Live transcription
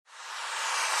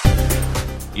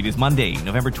It is Monday,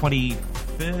 November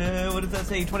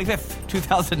 25th,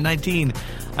 2019.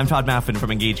 I'm Todd Maffin from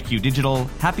EngageQ Digital.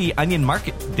 Happy Onion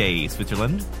Market Day,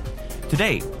 Switzerland.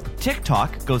 Today,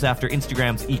 TikTok goes after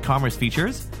Instagram's e-commerce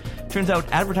features. Turns out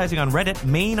advertising on Reddit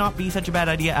may not be such a bad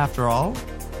idea after all.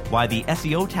 Why the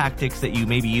SEO tactics that you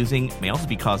may be using may also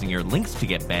be causing your links to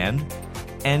get banned.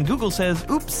 And Google says,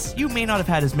 oops, you may not have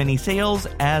had as many sales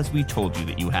as we told you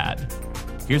that you had.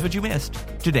 Here's what you missed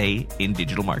today in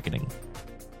digital marketing.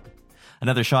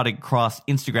 Another shot across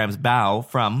Instagram's bow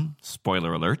from,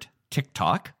 spoiler alert,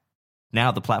 TikTok.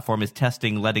 Now the platform is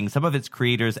testing letting some of its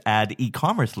creators add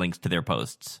e-commerce links to their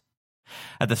posts.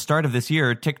 At the start of this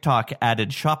year, TikTok added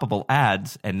shoppable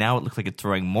ads, and now it looks like it's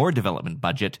throwing more development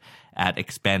budget at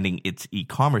expanding its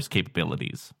e-commerce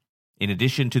capabilities. In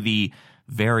addition to the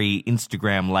very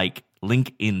Instagram-like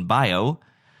link in bio,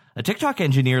 a TikTok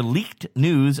engineer leaked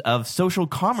news of social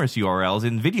commerce URLs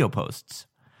in video posts.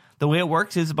 The way it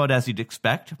works is about as you'd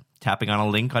expect. Tapping on a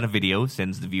link on a video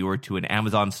sends the viewer to an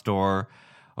Amazon store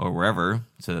or wherever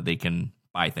so that they can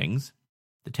buy things.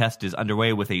 The test is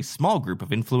underway with a small group of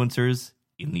influencers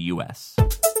in the US.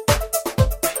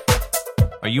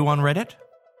 Are you on Reddit?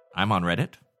 I'm on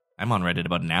Reddit. I'm on Reddit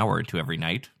about an hour or two every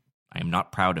night. I am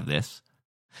not proud of this.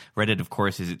 Reddit, of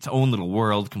course, is its own little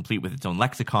world, complete with its own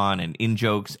lexicon and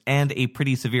in-jokes and a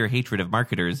pretty severe hatred of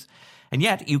marketers. And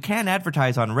yet, you can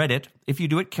advertise on Reddit if you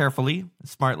do it carefully,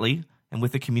 smartly, and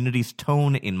with the community's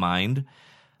tone in mind.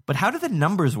 But how do the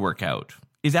numbers work out?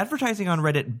 Is advertising on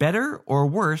Reddit better or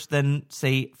worse than,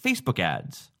 say, Facebook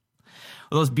ads?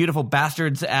 Well, those beautiful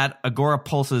bastards at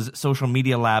Agorapulse's social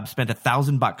media lab spent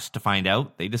 $1,000 to find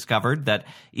out. They discovered that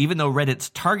even though Reddit's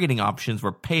targeting options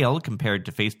were pale compared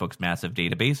to Facebook's massive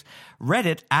database,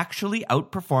 Reddit actually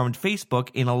outperformed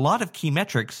Facebook in a lot of key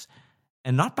metrics,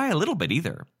 and not by a little bit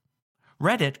either.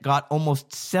 Reddit got almost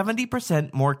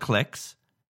 70% more clicks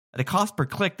at a cost per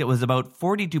click that was about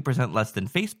 42% less than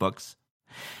Facebook's,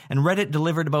 and Reddit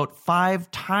delivered about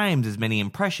 5 times as many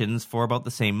impressions for about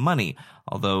the same money,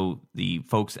 although the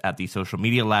folks at the social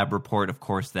media lab report, of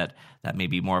course, that may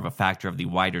be more of a factor of the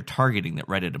wider targeting that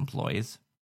Reddit employs.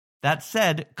 That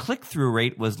said, click-through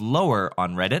rate was lower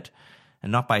on Reddit,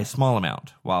 and not by a small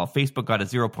amount. While Facebook got a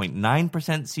 0.9%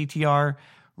 CTR,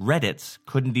 Reddit's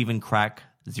couldn't even crack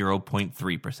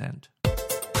 0.3%.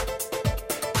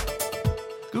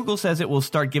 Google says it will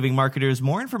start giving marketers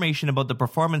more information about the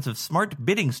performance of smart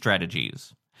bidding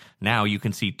strategies. Now you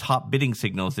can see top bidding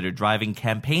signals that are driving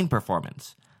campaign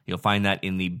performance. You'll find that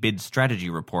in the bid strategy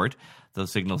report.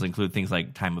 Those signals include things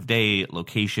like time of day,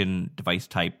 location, device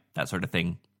type, that sort of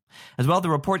thing. As well, the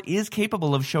report is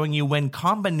capable of showing you when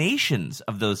combinations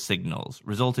of those signals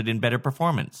resulted in better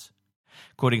performance.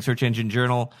 Quoting Search Engine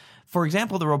Journal, for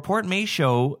example, the report may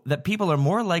show that people are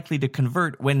more likely to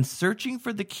convert when searching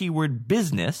for the keyword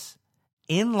business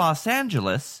in Los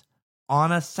Angeles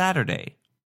on a Saturday.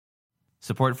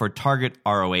 Support for target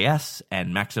ROAS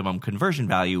and maximum conversion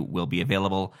value will be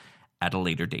available at a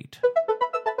later date.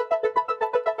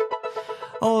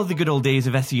 Oh, the good old days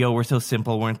of SEO were so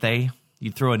simple, weren't they?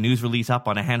 You'd throw a news release up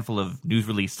on a handful of news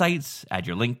release sites, add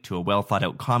your link to a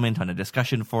well-thought-out comment on a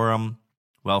discussion forum.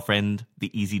 Well, friend, the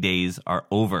easy days are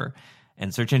over,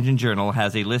 and Search Engine Journal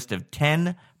has a list of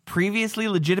 10 previously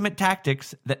legitimate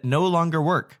tactics that no longer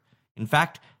work. In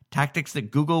fact, tactics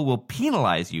that Google will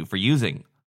penalize you for using.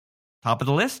 Top of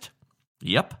the list?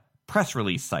 Yep, press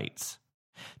release sites.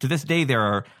 To this day, there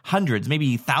are hundreds,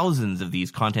 maybe thousands of these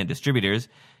content distributors.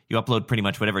 You upload pretty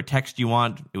much whatever text you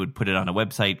want. It would put it on a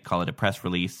website, call it a press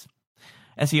release.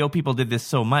 SEO people did this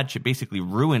so much, it basically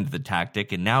ruined the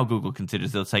tactic, and now Google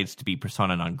considers those sites to be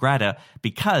persona non grata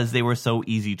because they were so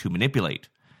easy to manipulate.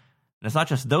 And it's not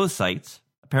just those sites.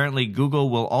 Apparently, Google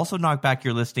will also knock back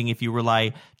your listing if you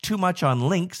rely too much on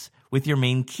links with your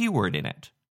main keyword in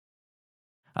it.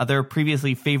 Other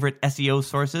previously favorite SEO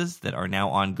sources that are now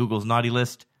on Google's naughty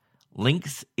list: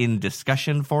 links in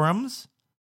discussion forums,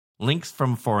 links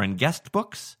from foreign guest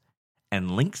books,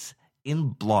 and links in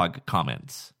blog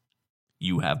comments.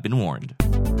 You have been warned.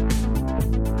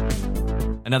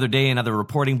 Another day, another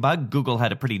reporting bug. Google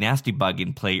had a pretty nasty bug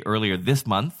in play earlier this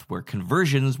month where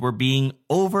conversions were being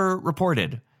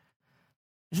over-reported.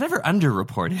 It's never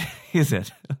under-reported, is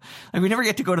it? Like, we never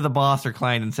get to go to the boss or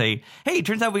client and say, hey, it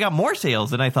turns out we got more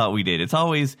sales than I thought we did. It's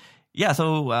always,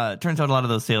 it turns out a lot of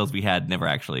those sales we had never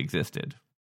actually existed.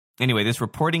 Anyway, this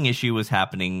reporting issue was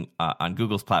happening on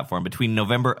Google's platform between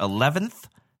November 11th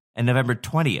and November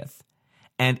 20th.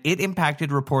 And it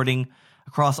impacted reporting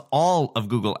across all of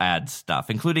Google Ads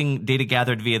stuff, including data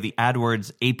gathered via the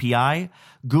AdWords API,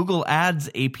 Google Ads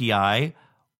API,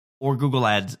 or Google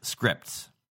Ads scripts.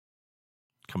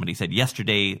 company said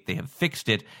yesterday they have fixed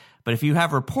it. But if you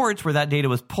have reports where that data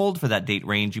was pulled for that date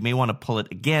range, you may want to pull it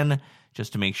again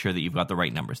just to make sure that you've got the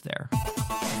right numbers there.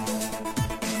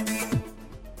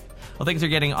 Well, things are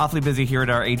getting awfully busy here at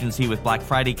our agency with Black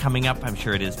Friday coming up. I'm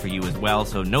sure it is for you as well,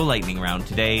 so no lightning round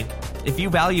today. If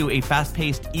you value a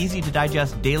fast-paced,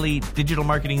 easy-to-digest daily digital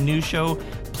marketing news show,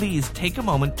 please take a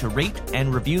moment to rate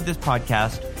and review this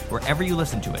podcast wherever you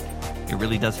listen to it. It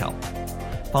really does help.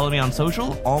 Follow me on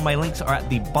social. All my links are at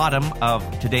the bottom of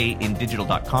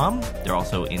todayindigital.com. They're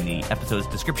also in the episode's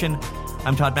description.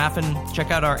 I'm Todd Maffin.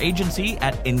 Check out our agency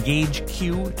at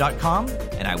engageq.com,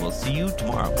 and I will see you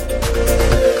tomorrow.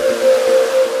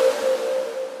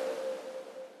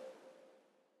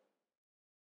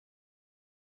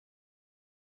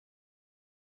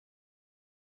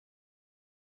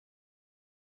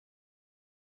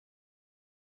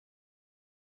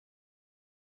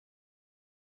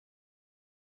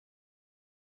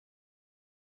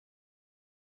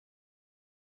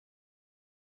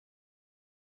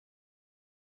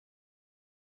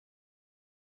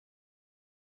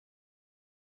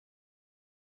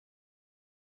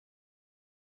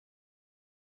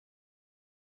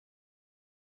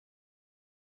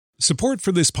 Support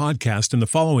for this podcast and the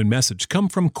following message come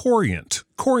from Corient.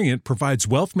 Corient provides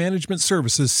wealth management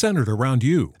services centered around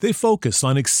you. They focus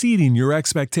on exceeding your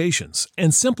expectations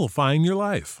and simplifying your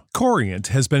life. Corient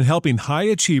has been helping high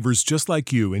achievers just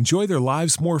like you enjoy their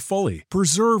lives more fully,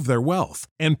 preserve their wealth,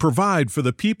 and provide for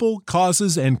the people,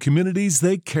 causes, and communities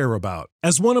they care about.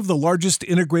 As one of the largest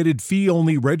integrated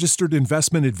fee-only registered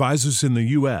investment advisors in the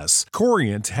U.S.,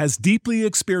 Corient has deeply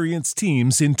experienced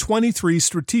teams in 23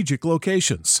 strategic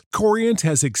locations. Corient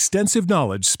has extensive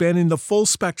knowledge spanning the full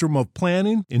spectrum of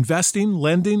planning, investing,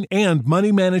 lending, and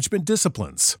money management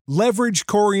disciplines. Leverage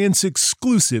Corient's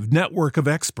exclusive network of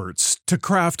experts to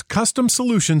craft custom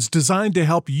solutions designed to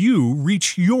help you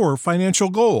reach your financial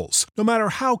goals, no matter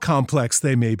how complex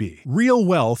they may be. Real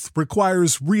wealth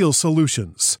requires real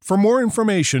solutions. For more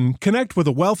information, connect with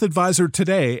a wealth advisor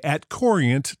today at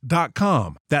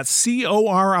Corient.com. That's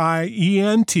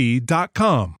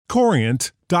Corient.com.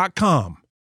 Corient.com.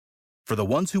 For the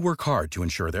ones who work hard to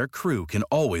ensure their crew can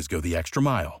always go the extra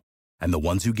mile, and the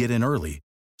ones who get in early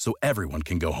so everyone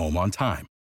can go home on time,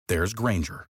 there's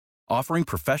Grainger, offering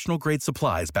professional-grade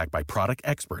supplies backed by product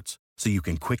experts so you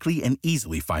can quickly and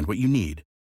easily find what you need.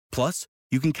 Plus,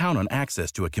 you can count on access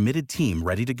to a committed team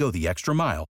ready to go the extra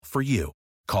mile for you.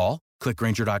 Call, click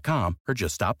Grainger.com, or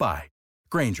just stop by.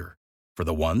 Grainger, for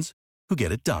the ones who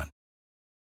get it done.